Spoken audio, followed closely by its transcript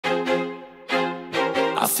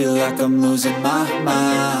I feel like I'm losing my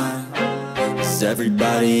mind. Is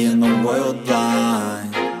everybody in the world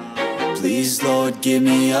blind? Please, Lord, give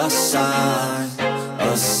me a sign,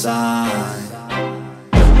 a sign.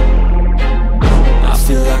 I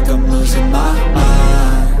feel like I'm losing my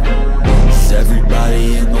mind. Is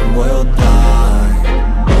everybody in the world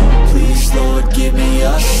blind? Please, Lord, give me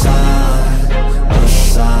a sign, a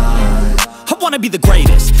sign. I wanna be the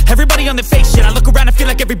greatest. Everybody on the fake shit. I look around and feel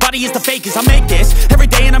like everybody is the fakest. I make this every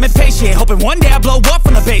day and I'm impatient, hoping one day I blow up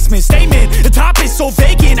from the basement. Statement, the top is so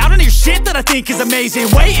vacant. I don't hear shit that I think is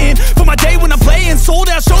amazing. Waiting for my day when I'm playing sold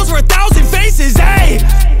out shows for 1,000 faces. Hey,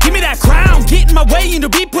 give me that crown, get in my way and to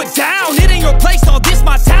be put down. It ain't your place, all this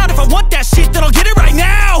my town. If I want that shit, then I'll get it right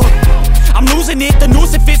now. I'm losing it, the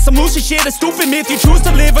noose it fits. I'm losing shit, a stupid myth. You choose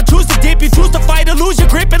to live or choose to dip. You choose to fight or lose your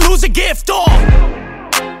grip and lose a gift.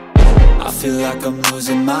 I feel like I'm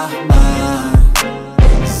losing my mind.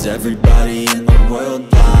 Is everybody in the world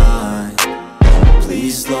blind?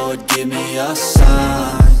 Please, Lord, give me a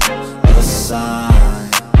sign, a sign.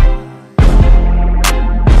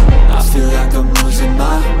 I feel like I'm losing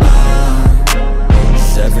my mind.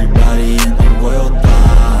 Is everybody in the world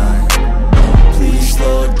blind? Please,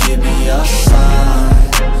 Lord, give me a sign,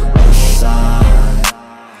 a sign.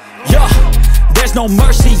 Yeah. There's no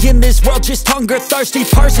mercy in this world, just hunger-thirsty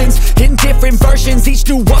persons in different versions. Each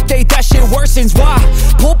new update, that shit worsens. Why?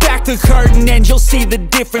 Pull back the curtain and you'll see the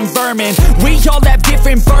different vermin. We all have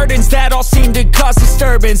different burdens that all seem to cause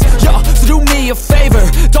disturbance. Yo, so do me a favor,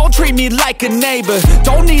 don't treat me like a neighbor.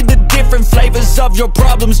 Don't need the different flavors of your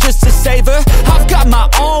problems just to savor. I've got my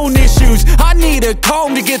own issues, I need a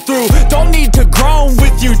comb to get through. Don't need to groan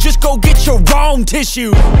with you, just go get your own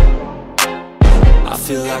tissue. I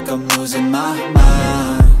feel like I'm losing my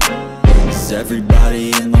mind. Is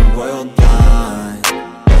everybody in the world blind?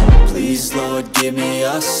 Please, Lord, give me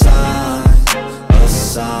a sign, a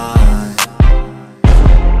sign.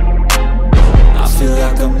 I feel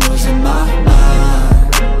like I'm losing my mind.